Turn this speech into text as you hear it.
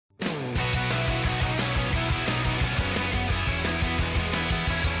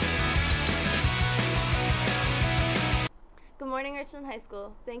morning, Richland High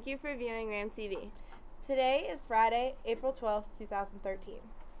School. Thank you for viewing RAM TV. Today is Friday, April 12th, 2013.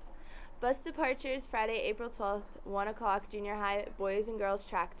 Bus departures Friday, April 12th, 1 o'clock junior high boys and girls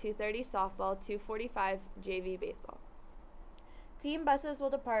track, 2:30 softball, 2:45 JV baseball. Team buses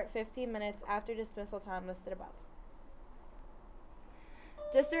will depart 15 minutes after dismissal time listed above.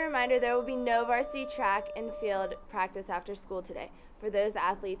 Just a reminder, there will be no varsity track and field practice after school today. For those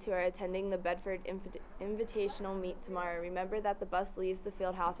athletes who are attending the Bedford Invitational meet tomorrow, remember that the bus leaves the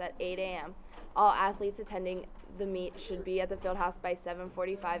field house at 8 a.m. All athletes attending the meet should be at the field house by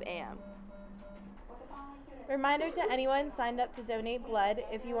 7:45 a.m. Reminder to anyone signed up to donate blood,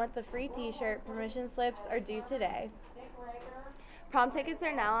 if you want the free t-shirt, permission slips are due today. Prom tickets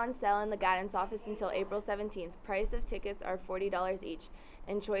are now on sale in the guidance office until April 17th. Price of tickets are $40 each,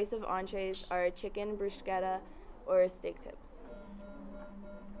 and choice of entrees are chicken, bruschetta, or steak tips.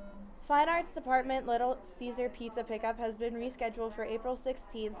 Fine Arts Department Little Caesar Pizza Pickup has been rescheduled for April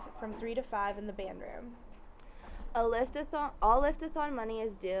 16th from 3 to 5 in the band room. All liftathon money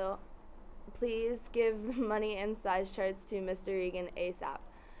is due. Please give money and size charts to Mr. Regan ASAP.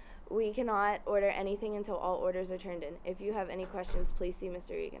 We cannot order anything until all orders are turned in. If you have any questions, please see Mr.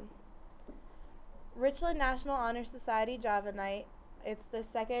 Regan. Richland National Honor Society Java Night. It's the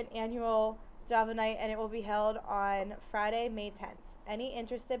second annual Java Night, and it will be held on Friday, May 10th. Any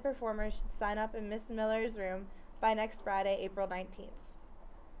interested performers should sign up in Miss Miller's room by next Friday, April 19th.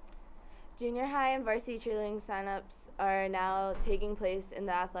 Junior high and varsity cheerleading sign-ups are now taking place in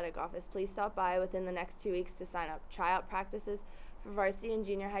the athletic office. Please stop by within the next 2 weeks to sign up. Tryout practices for varsity and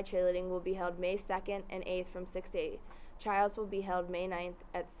junior high cheerleading will be held May 2nd and 8th from 6 to 8. Tryouts will be held May 9th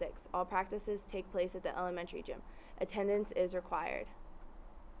at 6. All practices take place at the elementary gym. Attendance is required.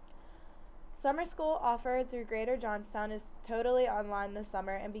 Summer school offered through Greater Johnstown is totally online this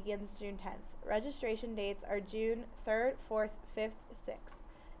summer and begins June 10th. Registration dates are June 3rd, 4th, 5th, 6th.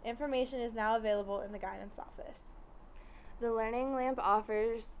 Information is now available in the guidance office. The Learning Lamp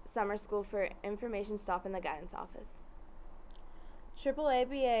offers summer school. For information, stop in the guidance office.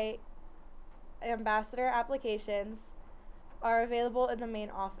 AAA ambassador applications are available in the main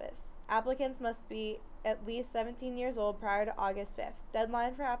office. Applicants must be at least 17 years old prior to August 5th.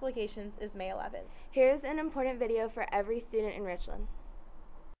 Deadline for applications is May 11th. Here's an important video for every student in Richland.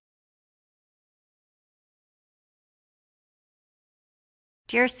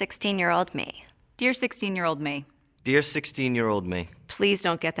 Dear 16-year-old me. Dear 16-year-old me. Dear 16-year-old me. Please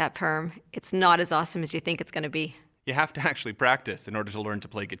don't get that perm. It's not as awesome as you think it's going to be. You have to actually practice in order to learn to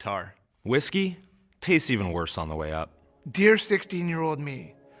play guitar. Whiskey tastes even worse on the way up. Dear 16-year-old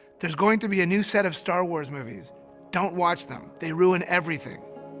me, there's going to be a new set of Star Wars movies. Don't watch them. They ruin everything.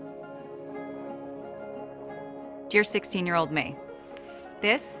 Dear 16-year-old me.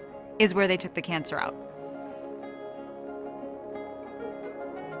 This is where they took the cancer out.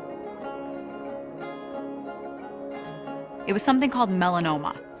 It was something called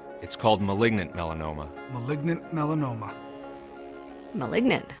melanoma. It's called malignant melanoma. Malignant melanoma.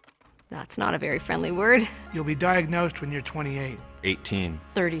 Malignant. That's not a very friendly word. You'll be diagnosed when you're 28. 18.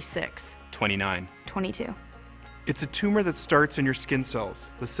 36. 29. 22. It's a tumor that starts in your skin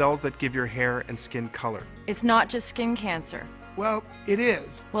cells, the cells that give your hair and skin color. It's not just skin cancer. Well, it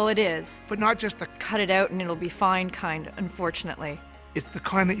is. Well, it is. But not just the... Cut it out and it'll be fine kind, unfortunately. It's the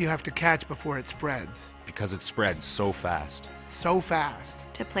kind that you have to catch before it spreads. Because it spreads so fast. So fast.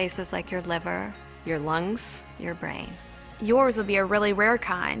 To places like your liver, your lungs, your brain. Yours will be a really rare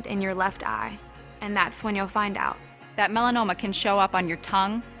kind in your left eye, and that's when you'll find out. That melanoma can show up on your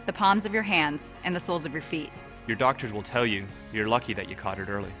tongue, the palms of your hands, and the soles of your feet. Your doctors will tell you you're lucky that you caught it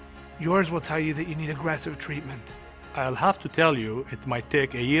early. Yours will tell you that you need aggressive treatment. I'll have to tell you it might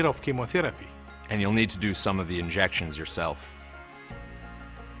take a year of chemotherapy. And you'll need to do some of the injections yourself.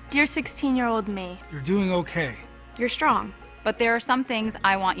 Dear 16-year-old me. You're doing okay. You're strong. But there are some things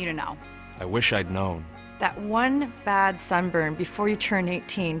I want you to know. I wish I'd known. That one bad sunburn before you turn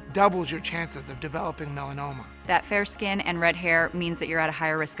 18 doubles your chances of developing melanoma. That fair skin and red hair means that you're at a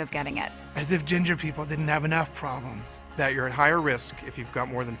higher risk of getting it. As if ginger people didn't have enough problems. That you're at higher risk if you've got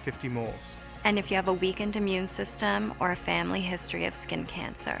more than 50 moles. And if you have a weakened immune system or a family history of skin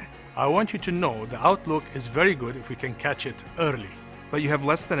cancer. I want you to know the outlook is very good if we can catch it early. But you have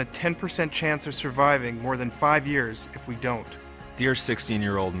less than a 10% chance of surviving more than 5 years if we don't. Dear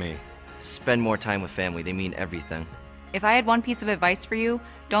 16-year-old me. Spend more time with family. They mean everything. If I had one piece of advice for you,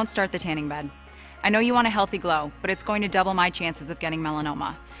 don't start the tanning bed. I know you want a healthy glow, but it's going to double my chances of getting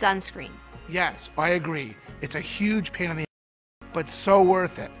melanoma. Sunscreen. Yes, I agree. It's a huge pain in the but so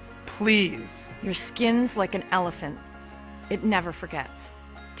worth it. Please. Your skin's like an elephant. It never forgets.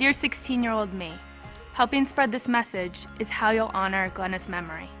 Dear 16-year-old me. Helping spread this message is how you'll honor Glenna's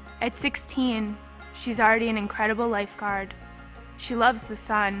memory. At 16, she's already an incredible lifeguard. She loves the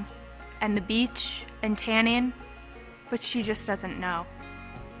sun and the beach and tanning, but she just doesn't know.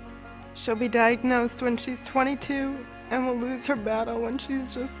 She'll be diagnosed when she's 22 and will lose her battle when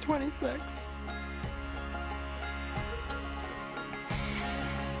she's just 26.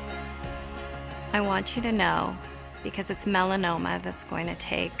 I want you to know, because it's melanoma that's going to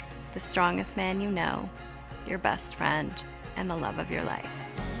take the strongest man you know, your best friend, and the love of your life.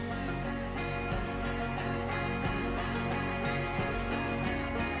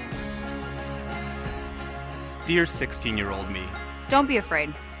 Dear 16-year-old me. Don't be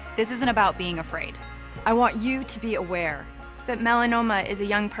afraid. This isn't about being afraid. I want you to be aware that melanoma is a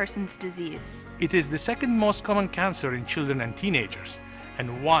young person's disease. It is the second most common cancer in children and teenagers,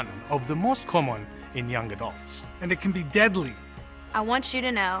 and one of the most common in young adults. And it can be deadly. I want you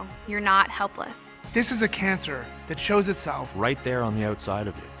to know you're not helpless. This is a cancer that shows itself right there on the outside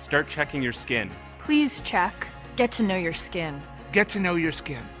of you. Start checking your skin. Please check. Get to know your skin. Get to know your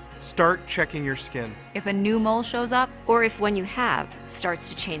skin. Start checking your skin. If a new mole shows up, or if one you have starts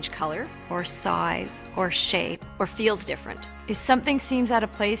to change color, or size, or shape, or feels different. If something seems out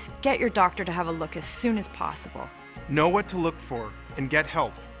of place, get your doctor to have a look as soon as possible. Know what to look for and get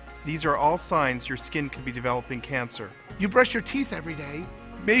help. These are all signs your skin could be developing cancer. You brush your teeth every day,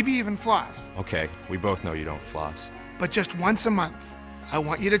 maybe even floss. Okay, we both know you don't floss. But just once a month, I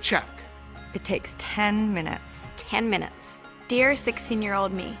want you to check. It takes 10 minutes. 10 minutes. Dear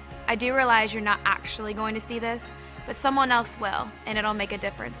 16-year-old me, I do realize you're not actually going to see this, but someone else will, and it'll make a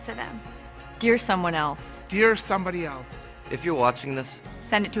difference to them. Dear someone else. Dear somebody else. If you're watching this,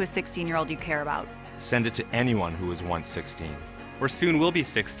 send it to a 16-year-old you care about. Send it to anyone who was once 16. Or soon will be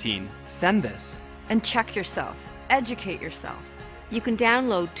 16. Send this. And check yourself. Educate yourself. You can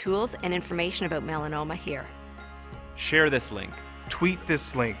download tools and information about melanoma here. Share this link. Tweet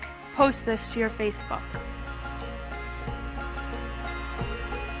this link. Post this to your Facebook.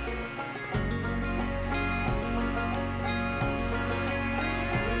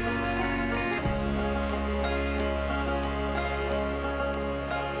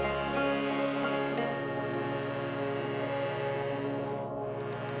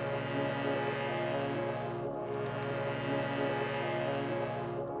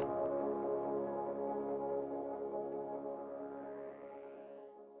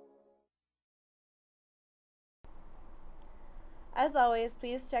 As always,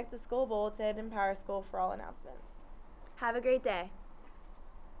 please check the school bulletin and Power School for all announcements. Have a great day.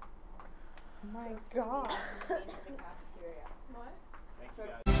 Oh my God.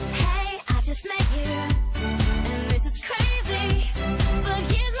 Hey, I just met you, and this is crazy, but